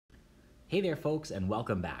Hey there folks, and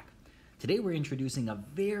welcome back. Today we're introducing a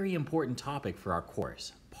very important topic for our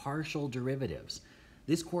course, partial derivatives.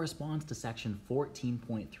 This corresponds to section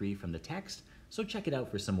 14.3 from the text, so check it out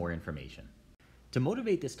for some more information. To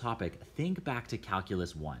motivate this topic, think back to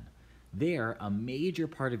Calculus 1. There, a major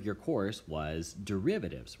part of your course was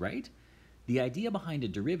derivatives, right? The idea behind a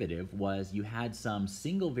derivative was you had some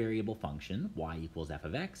single variable function, y equals f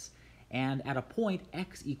of x, and at a point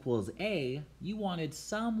x equals a, you wanted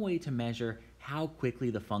some way to measure how quickly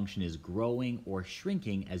the function is growing or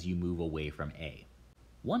shrinking as you move away from a.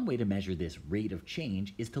 One way to measure this rate of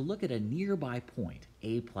change is to look at a nearby point,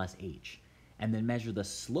 a plus h, and then measure the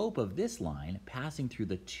slope of this line passing through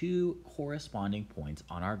the two corresponding points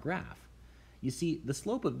on our graph. You see, the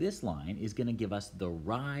slope of this line is going to give us the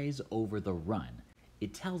rise over the run.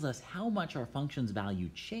 It tells us how much our function's value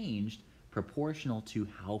changed proportional to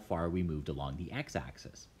how far we moved along the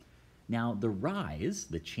x-axis. Now, the rise,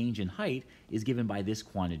 the change in height, is given by this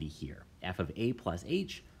quantity here, f of a plus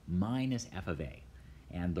h minus f of a.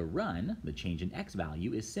 And the run, the change in x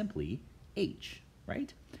value, is simply h,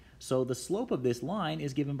 right? So the slope of this line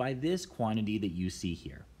is given by this quantity that you see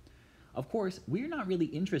here. Of course, we're not really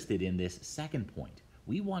interested in this second point.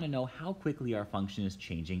 We want to know how quickly our function is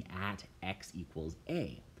changing at x equals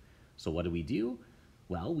a. So what do?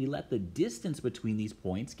 Well, we let the distance between these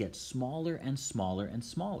points get smaller and smaller and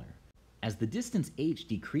smaller. As the distance h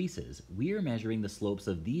decreases, we are measuring the slopes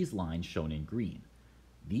of these lines shown in green.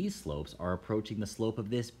 These slopes are approaching the slope of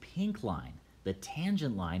this pink line, the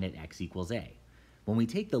tangent line at x equals a. When we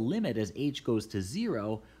take the limit as h goes to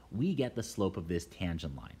 0, we get the slope of this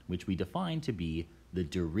tangent line, which we define to be the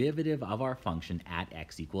derivative of our function at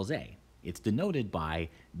x equals a. It's denoted by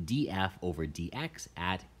df over dx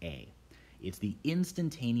at a. It's the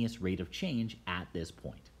instantaneous rate of change at this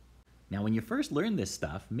point. Now, when you first learned this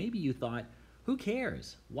stuff, maybe you thought, who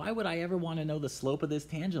cares? Why would I ever want to know the slope of this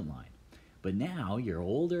tangent line? But now you're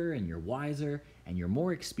older and you're wiser and you're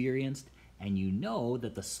more experienced, and you know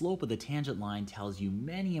that the slope of the tangent line tells you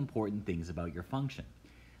many important things about your function.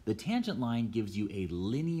 The tangent line gives you a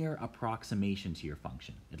linear approximation to your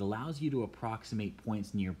function. It allows you to approximate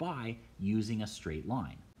points nearby using a straight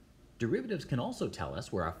line. Derivatives can also tell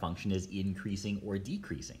us where our function is increasing or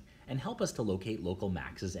decreasing and help us to locate local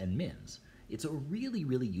maxes and mins. It's a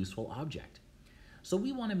really useful object. So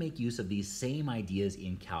we want to make use of these same ideas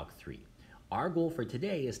in Calc 3. Our goal for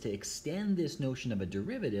today is to extend this notion of a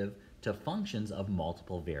derivative to functions of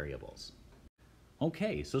multiple variables.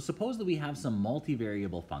 Okay, so suppose that we have some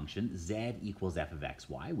multivariable function z equals f of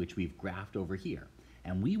xy, which we've graphed over here,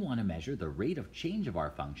 and we want to measure the rate of change of our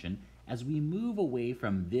function as we move away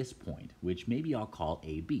from this point, which maybe I'll call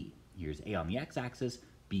AB. Here's A on the x-axis,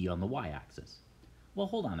 B on the y-axis. Well,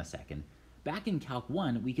 hold on a second. Back in Calc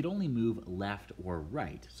 1, we could only move left or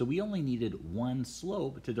right, so we only needed one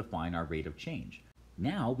slope to define our rate of change.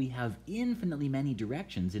 Now we have infinitely many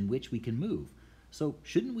directions in which we can move, so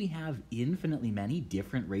shouldn't we have infinitely many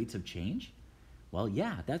different rates of change? Well,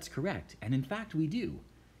 yeah, that's correct, and in fact we do.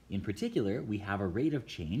 In particular, we have a rate of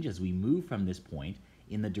change as we move from this point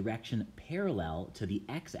in the direction parallel to the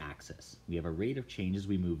x-axis. We have a rate of change as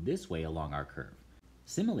we move this way along our curve.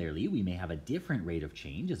 Similarly, we may have a different rate of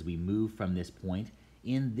change as we move from this point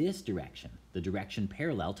in this direction, the direction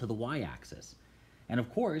parallel to the y-axis. And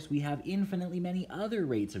of course, we have infinitely many other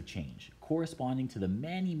rates of change, corresponding to the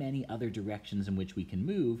many other directions in which we can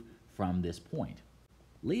move from this point.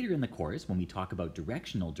 Later in the course, when we talk about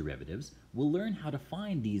directional derivatives, we'll learn how to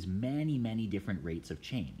find these many different rates of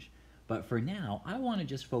change. But for now, I want to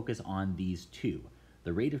just focus on these two,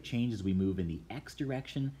 the rate of change as we move in the x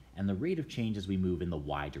direction and the rate of change as we move in the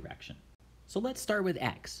y direction. So let's start with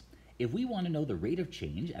x. If we want to know the rate of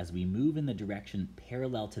change as we move in the direction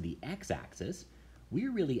parallel to the x-axis,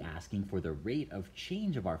 we're really asking for the rate of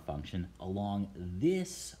change of our function along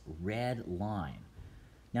this red line.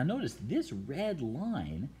 Now notice this red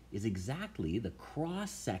line is exactly the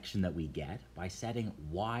cross-section that we get by setting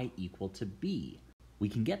y equal to b. We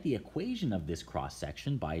can get the equation of this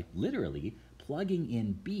cross-section by literally plugging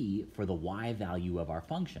in b for the y value of our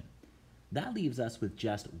function. That leaves us with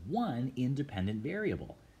just one independent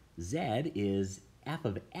variable. Z is f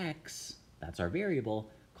of x, that's our variable,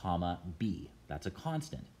 comma b, that's a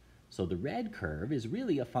constant. So the red curve is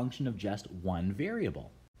really a function of just one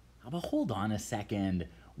variable. But hold on a second.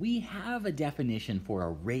 We have a definition for a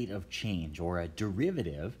rate of change or a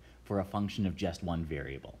derivative for a function of just one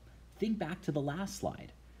variable. Think back to the last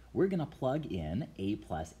slide. We're going to plug in a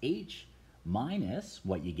plus h minus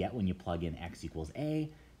what you get when you plug in x equals a,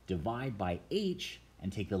 divide by h,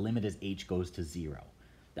 and take the limit as h goes to 0.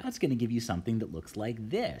 That's going to give you something that looks like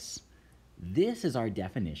this. This is our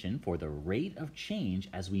definition for the rate of change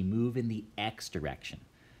as we move in the x direction.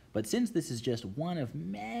 But since this is just one of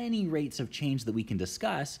many rates of change that we can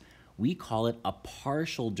discuss, we call it a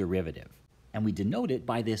partial derivative. And we denote it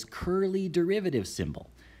by this curly derivative symbol.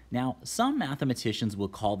 Now, some mathematicians will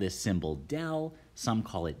call this symbol del, some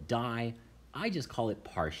call it die. I just call it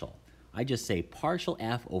partial. I just say partial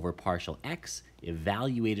f over partial x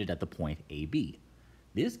evaluated at the point AB.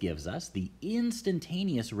 This gives us the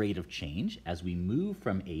instantaneous rate of change as we move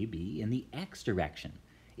from AB in the x direction.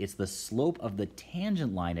 It's the slope of the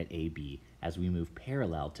tangent line at AB as we move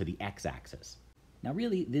parallel to the x-axis. Now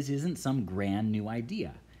really, this isn't some grand new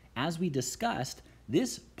idea. As we discussed,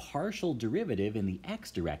 this partial derivative in the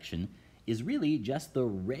x direction is really just the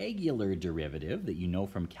regular derivative that you know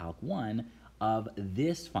from Calc 1 of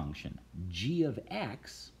this function, g of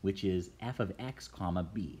x, which is f of x comma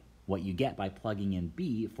b, what you get by plugging in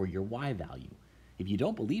b for your y value. If you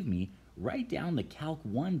don't believe me, write down the Calc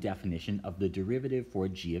 1 definition of the derivative for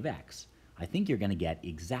g of x. I think you're going to get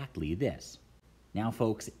exactly this. Now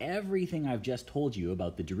folks, everything I've just told you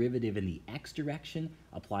about the derivative in the x direction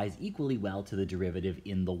applies equally well to the derivative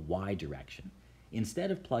in the y direction.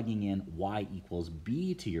 Instead of plugging in y equals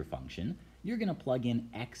b to your function, you're going to plug in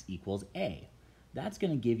x equals a. That's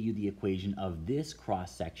going to give you the equation of this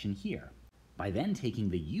cross-section here. By then taking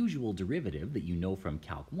the usual derivative that you know from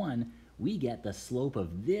Calc 1, we get the slope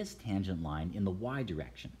of this tangent line in the y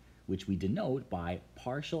direction, which we denote by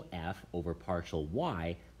partial f over partial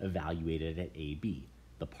y evaluated at AB,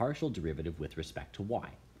 the partial derivative with respect to y.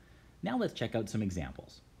 Now let's check out some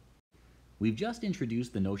examples. We've just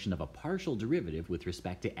introduced the notion of a partial derivative with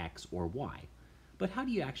respect to x or y. But how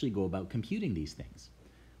do you actually go about computing these things?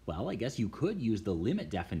 Well, I guess you could use the limit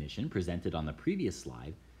definition presented on the previous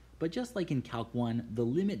slide, but just like in Calc 1, the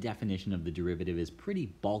limit definition of the derivative is pretty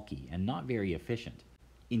bulky and not very efficient.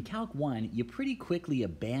 In Calc 1, you pretty quickly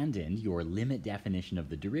abandoned your limit definition of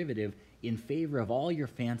the derivative in favor of all your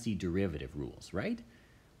fancy derivative rules, right?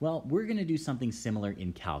 Well, we're going to do something similar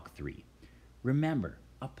in Calc 3. Remember,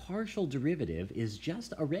 a partial derivative is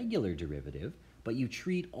just a regular derivative, but you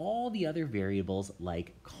treat all the other variables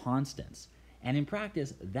like constants. And in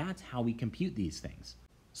practice, that's how we compute these things.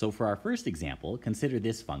 So for our first example, consider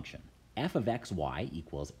this function. F of xy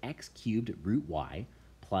equals x cubed root y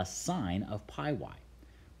plus sine of pi y.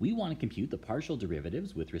 We want to compute the partial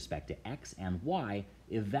derivatives with respect to x and y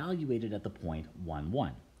evaluated at the point 1,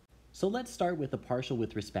 1. So let's start with the partial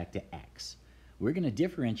with respect to x. We're going to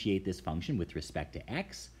differentiate this function with respect to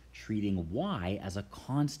x, treating y as a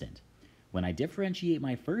constant. When I differentiate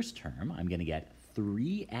my first term, I'm going to get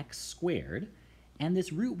 3x squared, and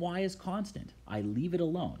this root y is constant. I leave it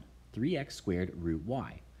alone, 3x squared root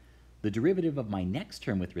y. The derivative of my next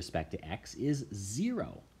term with respect to x is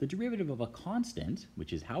 0. The derivative of a constant,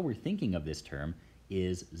 which is how we're thinking of this term,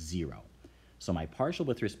 is 0. So my partial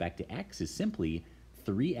with respect to x is simply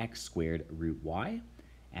 3x squared root y,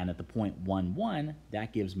 and at the point 1, 1,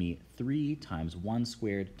 that gives me 3 times 1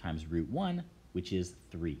 squared times root 1, which is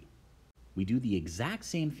 3. We do the exact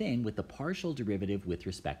same thing with the partial derivative with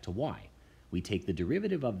respect to y. We take the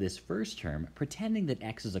derivative of this first term, pretending that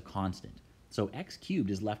x is a constant, so x cubed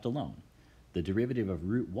is left alone. The derivative of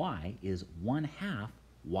root y is 1/2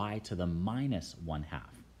 y to the minus 1/2.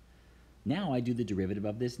 Now I do the derivative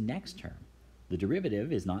of this next term. The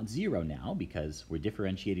derivative is not 0 now because we're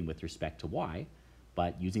differentiating with respect to y,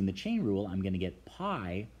 but using the chain rule, I'm going to get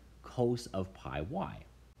pi cos of pi y.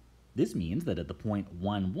 This means that at the point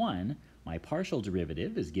 1, 1, my partial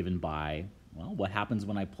derivative is given by, well, what happens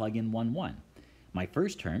when I plug in 1, 1? My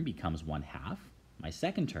first term becomes 1/2. My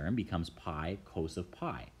second term becomes pi cos of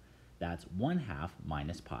pi. That's 1/2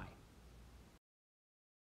 minus pi.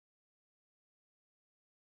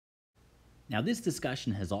 Now this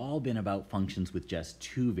discussion has all been about functions with just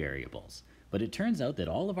 2 variables, but it turns out that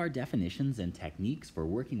all of our definitions and techniques for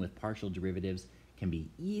working with partial derivatives can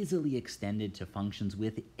be easily extended to functions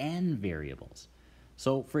with n variables.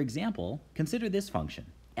 So for example, consider this function,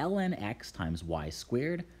 ln x times y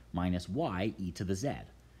squared minus y e to the z.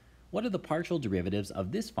 What are the partial derivatives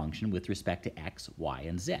of this function with respect to x, y,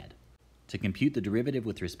 and z? To compute the derivative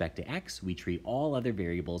with respect to x, we treat all other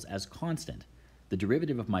variables as constant. The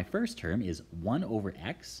derivative of my first term is 1 over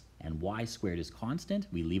x, and y squared is constant,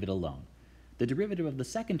 we leave it alone. The derivative of the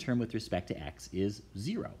second term with respect to x is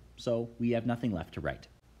 0, so we have nothing left to write.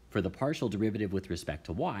 For the partial derivative with respect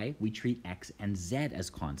to y, we treat x and z as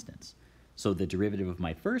constants. So the derivative of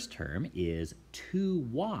my first term is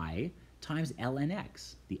 2y times ln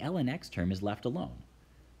x. The ln x term is left alone.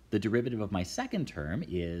 The derivative of my second term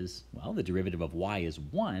is, well, the derivative of y is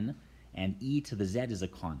 1, and e to the z is a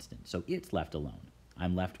constant, so it's left alone.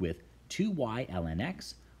 I'm left with 2y ln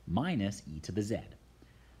x minus e to the z.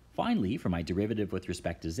 Finally, for my derivative with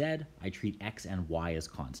respect to z, I treat x and y as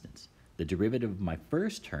constants. The derivative of my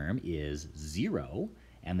first term is 0,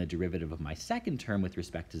 and the derivative of my second term with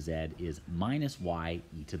respect to z is minus y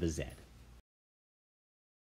e to the z.